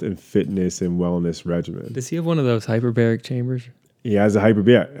health and fitness and wellness regimen. Does he have one of those hyperbaric chambers? He has a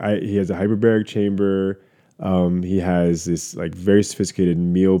hyperbaric chamber. He has this like very sophisticated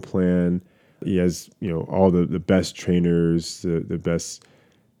meal plan. He has all the best trainers, the best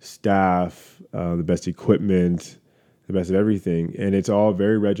staff, the best equipment, the best of everything, and it's all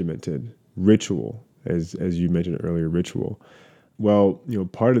very regimented, ritual, as you mentioned earlier, ritual. Well,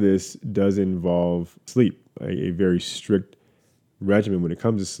 part of this does involve sleep, a very strict regimen when it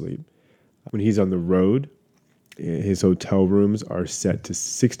comes to sleep. When he's on the road, his hotel rooms are set to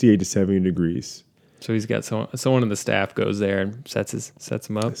 68 to 70 degrees. So he's got someone in the staff goes there and sets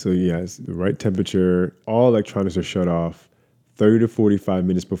him up. So he has the right temperature. All electronics are shut off 30 to 45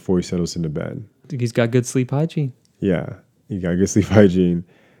 minutes before he settles into bed. He's got good sleep hygiene. Yeah, he got good sleep hygiene.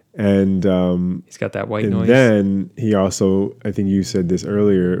 And he's got that white and noise. then he also, I think you said this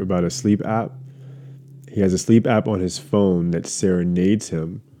earlier about a sleep app. He has a sleep app on his phone that serenades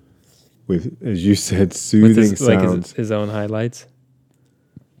him with, as you said, soothing sounds. Like his own highlights.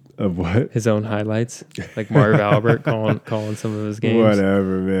 Of what? His own highlights. Like Marv Albert calling some of his games.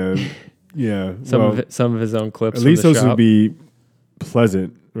 Whatever, man. Yeah. Some of his own clips. At least those would be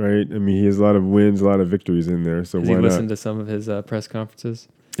pleasant, right? I mean, he has a lot of wins, a lot of victories in there. So Has why he listened not? to some of his press conferences?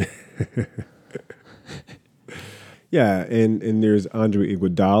 Yeah, and there's Andre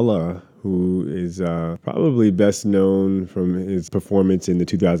Iguodala, who is probably best known from his performance in the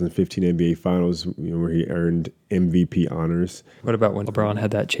 2015 NBA Finals, where he earned MVP honors. What about when LeBron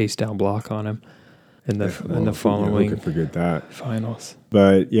had that chase down block on him in the Who following could forget that? finals?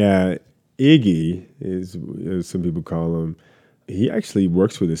 But yeah, Iggy is, as some people call him. He actually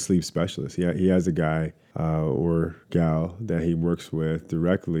works with a sleep specialist. He has a guy or gal that he works with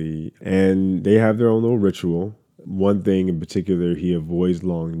directly, and they have their own little ritual. One thing in particular, he avoids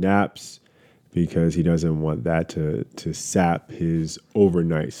long naps because he doesn't want that to sap his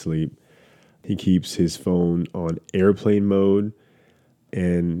overnight sleep. He keeps his phone on airplane mode,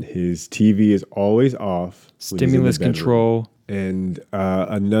 and his TV is always off. Stimulus control. And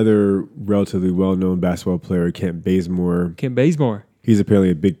another relatively well-known basketball player, Kent Bazemore. He's apparently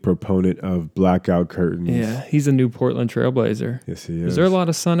a big proponent of blackout curtains. Yeah, he's a new Portland Trailblazer. Yes, he is. Is there a lot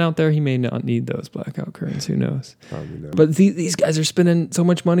of sun out there? He may not need those blackout curtains. Who knows? Probably not. But these guys are spending so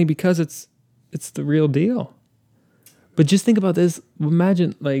much money because it's the real deal. But just think about this.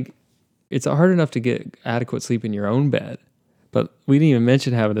 Imagine, like, it's hard enough to get adequate sleep in your own bed. But we didn't even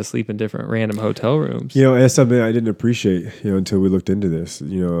mention having to sleep in different random hotel rooms. That's something I didn't appreciate, until we looked into this.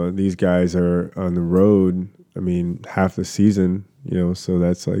 These guys are on the road, half the season, so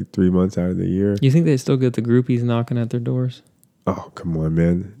that's like 3 months out of the year. You think they still get the groupies knocking at their doors? Oh, come on,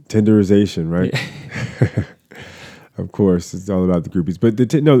 man. Tenderization, right? Yeah. Of course, it's all about the groupies. But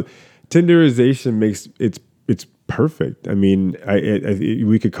tenderization makes it's perfect.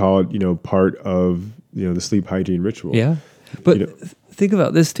 We could call it, part of, the sleep hygiene ritual. Yeah. But think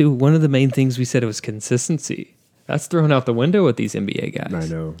about this too. One of the main things we said was consistency. That's thrown out the window with these NBA guys. I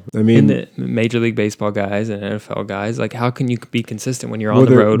know. And the Major League Baseball guys and NFL guys, like, how can you be consistent when you're on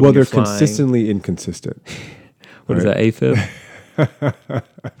the road? Well, they're consistently inconsistent. What is that, AFib?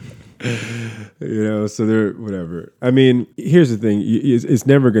 So they're whatever. Here's the thing. It's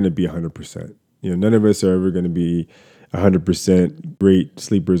never going to be 100%. None of us are ever going to be 100% great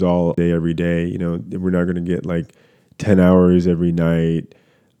sleepers all day, every day. We're not going to get like 10 hours every night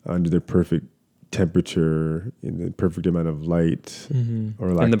under the perfect temperature, in the perfect amount of light, or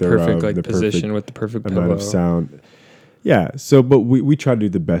like in the perfect position with the perfect amount pillow. Of sound. Yeah. So, but we try to do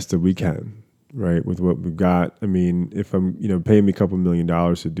the best that we can, right, with what we've got. If I'm, paying me a couple $1 million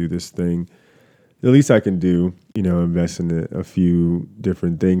to do this thing, the least I can do, invest in a few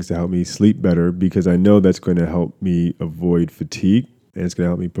different things to help me sleep better, because I know that's going to help me avoid fatigue, and it's going to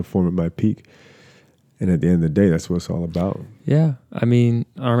help me perform at my peak. And at the end of the day, that's what it's all about. Yeah. Armin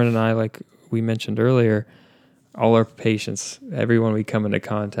and I, like we mentioned earlier, all our patients, everyone we come into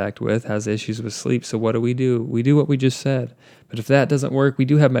contact with has issues with sleep. So what do? We do what we just said. But if that doesn't work, we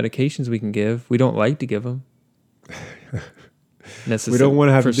do have medications we can give. We don't like to give them. We don't want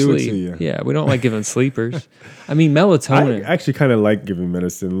to have to do it to you. Yeah, we don't like giving sleepers. Melatonin. I actually kind of like giving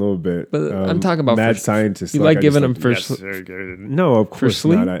medicine a little bit. But I'm talking about mad scientists. You like giving them for No, of course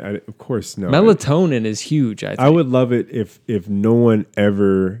sleep? not. Of course not. Melatonin is huge, I think. I would love it if no one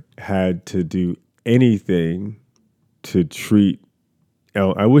ever had to do anything to treat.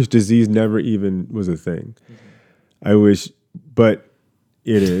 I wish disease never even was a thing. I wish, but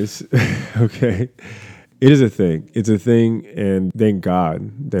it is. Okay. It is a thing. It's a thing, and thank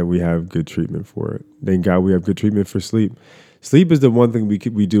God that we have good treatment for it. Thank God we have good treatment for sleep. Sleep is the one thing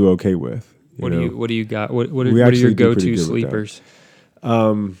we do okay with. What do you got? What are your go-to sleepers?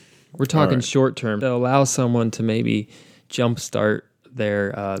 We're talking short term to allow someone to maybe jumpstart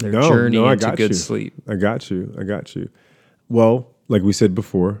their journey into good sleep. I got you. Well, like we said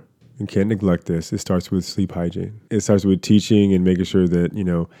before, and can't neglect this, it starts with sleep hygiene. It starts with teaching and making sure that,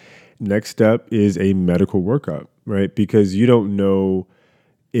 next step is a medical workup, right? Because you don't know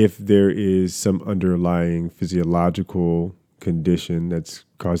if there is some underlying physiological condition that's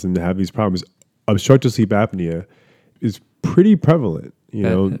causing them to have these problems. Obstructive sleep apnea is pretty prevalent. You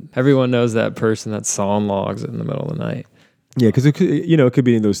know, Everyone knows that person that's sawing logs in the middle of the night. yeah, because it could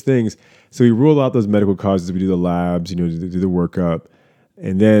be in those things. So we rule out those medical causes. We do the labs, do the workup,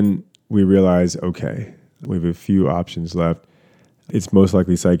 and then we realize, okay, we have a few options left. It's most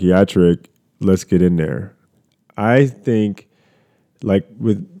likely psychiatric. Let's get in there. I think, like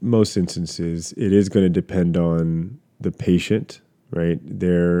with most instances, it is going to depend on the patient, right?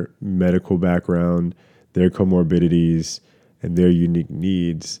 Their medical background, their comorbidities, and their unique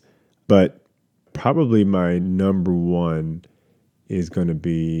needs. But probably my number one is going to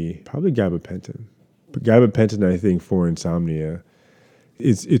be probably gabapentin. But gabapentin, I think, for insomnia,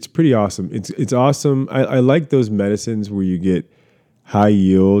 it's pretty awesome. It's awesome. I like those medicines where you get high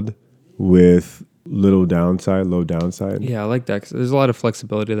yield with low downside. Yeah, I like that because there's a lot of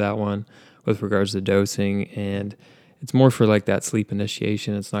flexibility to that one with regards to dosing, and it's more for like that sleep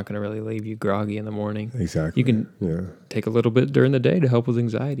initiation. It's not going to really leave you groggy in the morning. Exactly. You can take a little bit during the day to help with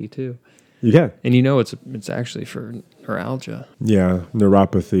anxiety too. You can. And it's actually for neuralgia. Yeah,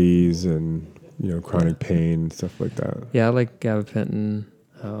 neuropathies and chronic pain, stuff like that. Yeah, I like gabapentin.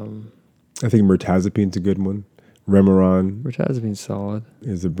 I think mirtazopine's a good one. Remeron Mirtazopine's solid.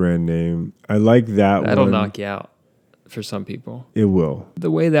 is a brand name. I like that one. That'll knock you out for some people. It will.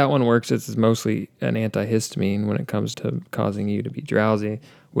 The way that one works is it's mostly an antihistamine when it comes to causing you to be drowsy,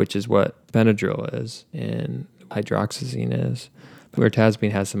 which is what Benadryl is and hydroxyzine is.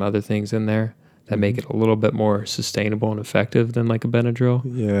 Mirtazapine has some other things in there that make it a little bit more sustainable and effective than like a Benadryl.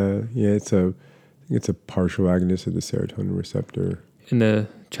 Yeah. It's a partial agonist of the serotonin receptor. In the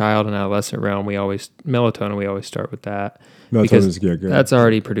child and adolescent realm, we always start with that. Melatonin's good. That's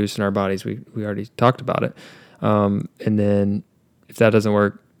already produced in our bodies. We already talked about it. And then if that doesn't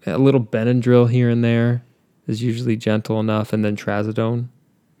work, a little Benadryl here and there is usually gentle enough, and then trazodone.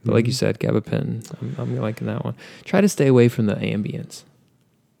 But like you said, gabapentin, I'm liking that one. Try to stay away from the Ambiens.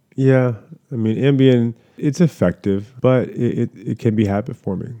 Yeah, I mean, Ambien, it's effective, but it can be habit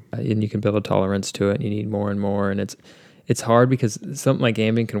forming. And you can build a tolerance to it, and you need more and more. And it's hard because something like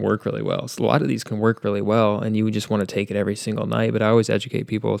Ambien can work really well. So a lot of these can work really well, and you would just want to take it every single night. But I always educate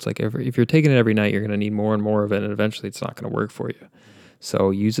people. It's like if you're taking it every night, you're going to need more and more of it, and eventually it's not going to work for you.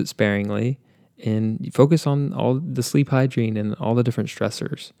 So use it sparingly, and focus on all the sleep hygiene and all the different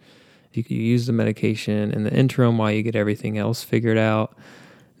stressors. If you use the medication in the interim while you get everything else figured out,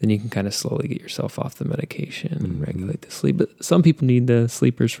 then you can kind of slowly get yourself off the medication and regulate the sleep. But some people need the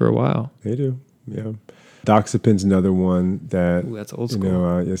sleepers for a while. They do, yeah. Doxepin's another one that... Ooh, that's old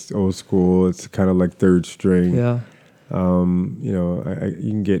school. It's old school. It's kind of like third string. Yeah. You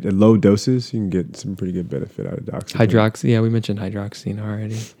can get at low doses. You can get some pretty good benefit out of doxepin. Yeah, we mentioned hydroxyzine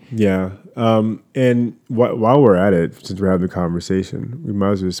already. Yeah, and while we're at it, since we're having the conversation, we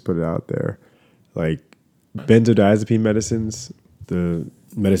might as well just put it out there. Like benzodiazepine medicines, the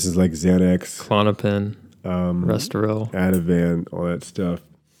medicines like Xanax, Klonopin, Restoril, Ativan, all that stuff.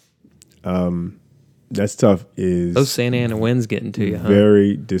 That stuff is... Those Santa Ana winds getting to you, huh?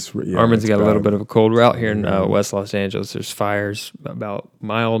 Very Armin's got a little bit of a cold. We're out here in West Los Angeles. There's fires about a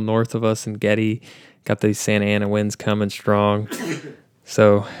mile north of us in Getty. Got these Santa Ana winds coming strong.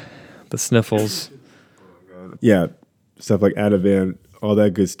 So the sniffles. Yeah, stuff like Ativan, all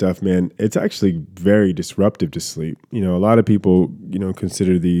that good stuff, man. It's actually very disruptive to sleep. A lot of people,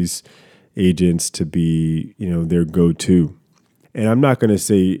 consider these agents to be, their go-to. And I'm not going to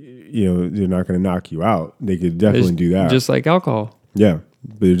say... they're not going to knock you out. They could definitely do that. Just like alcohol. Yeah,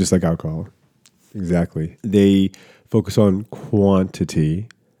 but they're just like alcohol. Exactly. They focus on quantity,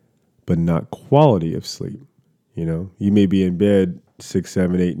 but not quality of sleep. You may be in bed 6,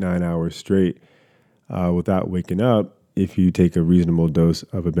 7, 8, 9 hours straight without waking up if you take a reasonable dose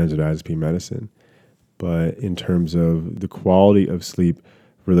of a benzodiazepine medicine. But in terms of the quality of sleep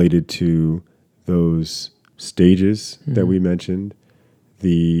related to those stages that we mentioned,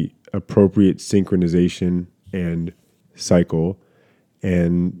 the appropriate synchronization and cycle,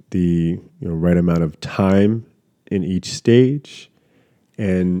 and the right amount of time in each stage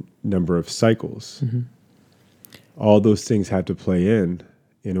and number of cycles. All those things have to play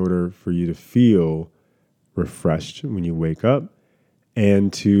in order for you to feel refreshed when you wake up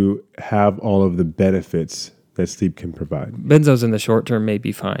and to have all of the benefits that sleep can provide. Benzos in the short term may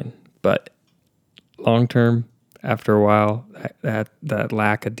be fine, but long term, after a while, that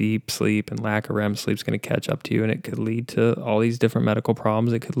lack of deep sleep and lack of REM sleep is going to catch up to you, and it could lead to all these different medical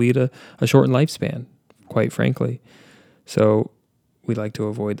problems. It could lead to a shortened lifespan, quite frankly. So we like to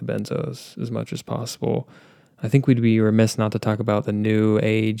avoid the benzos as much as possible. I think we'd be remiss not to talk about the new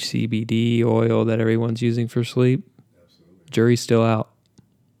age CBD oil that everyone's using for sleep. Jury's still out.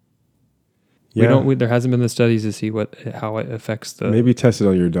 Yeah. There hasn't been the studies to see how it affects Maybe test it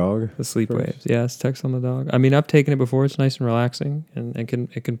on your dog. the sleep first. waves. Yeah, it's text on the dog. I mean, I've taken it before. It's nice and relaxing, and it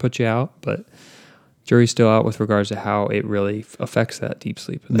can put you out, but jury's still out with regards to how it really affects that deep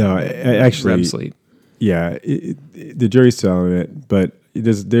sleep. and No, that actually, REM sleep. Yeah, the jury's still on it, but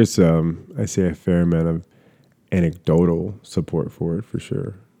there's I say a fair amount of anecdotal support for it for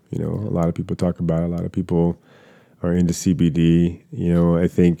sure. You know, a lot of people talk about it. A lot of people are into CBD. You know, I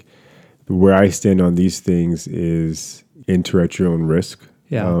think where I stand on these things is enter at your own risk.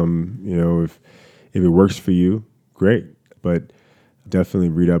 Yeah. You know, if it works for you, great. But definitely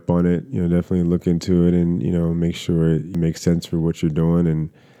read up on it. You know, definitely look into it, and you know, make sure it makes sense for what you're doing, and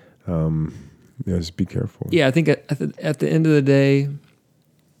you know, just be careful. Yeah, I think at the end of the day,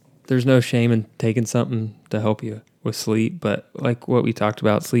 there's no shame in taking something to help you with sleep. But like what we talked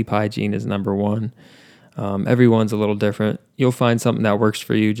about, sleep hygiene is number one. Everyone's a little different. You'll find something that works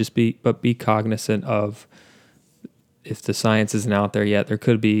for you. But be cognizant of, if the science isn't out there yet, there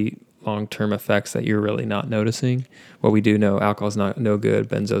could be long-term effects that you're really not noticing. What we do know, alcohol's no good,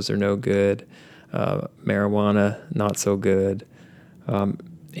 benzos are no good, marijuana not so good,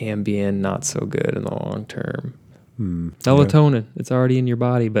 Ambien not so good in the long term. Melatonin, it's already in your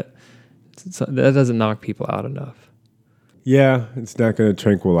body, but that doesn't knock people out enough. Yeah, it's not going to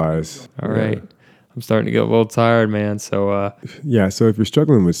tranquilize. All right. I'm starting to get a little tired, man. So Yeah, so if you're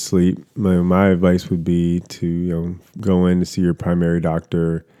struggling with sleep, my advice would be to go in to see your primary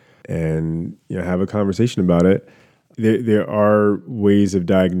doctor and have a conversation about it. There are ways of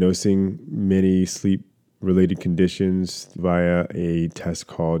diagnosing many sleep-related conditions via a test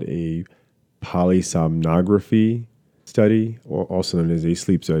called a polysomnography study, or also known as a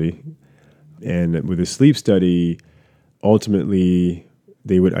sleep study. And with a sleep study, ultimately,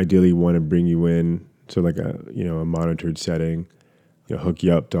 they would ideally want to bring you in to like a monitored setting, hook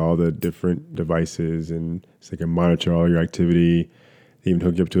you up to all the different devices, and so they can monitor all your activity. They even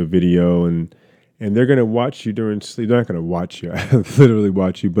hook you up to a video, and they're going to watch you during sleep. They're not going to watch you, literally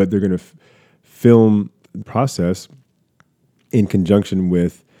watch you, but they're going to film the process in conjunction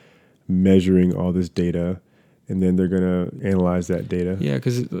with measuring all this data, and then they're going to analyze that data. yeah,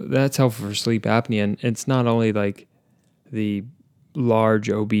 because that's helpful for sleep apnea, and it's not only like the large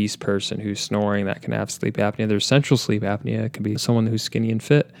obese person who's snoring that can have sleep apnea. There's central sleep apnea. It can be someone who's skinny and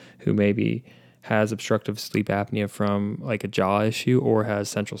fit who maybe has obstructive sleep apnea from like a jaw issue, or has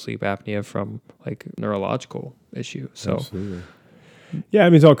central sleep apnea from like neurological issue. So Absolutely. Yeah, I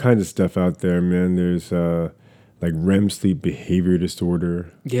mean, there's all kinds of stuff out there, man. There's like REM sleep behavior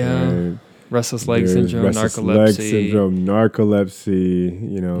disorder. yeah, right? restless leg There's syndrome, restless narcolepsy, leg syndrome,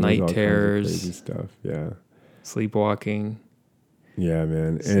 narcolepsy. There's night all kinds of terrors. crazy stuff. Yeah. sleepwalking. Yeah,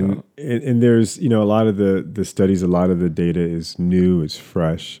 man. So- And there's, a lot of the studies, a lot of the data is new, it's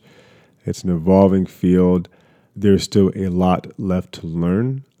fresh. It's an evolving field. There's still a lot left to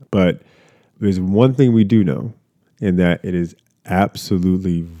learn, but there's one thing we do know, and that it is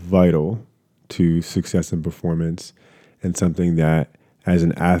absolutely vital to success and performance, and something that as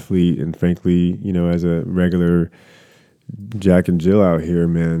an athlete and frankly, as a regular Jack and Jill out here,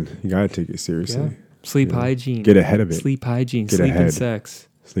 man, you got to take it seriously. Yeah. Sleep hygiene. Get ahead of it. Sleep hygiene. Get sleep ahead. and sex.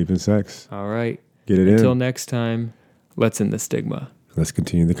 Sleep and sex. All right. Get it Until in. next time, let's end the stigma. Let's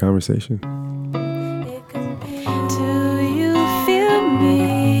continue the conversation. Do you feel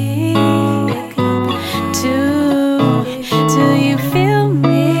me?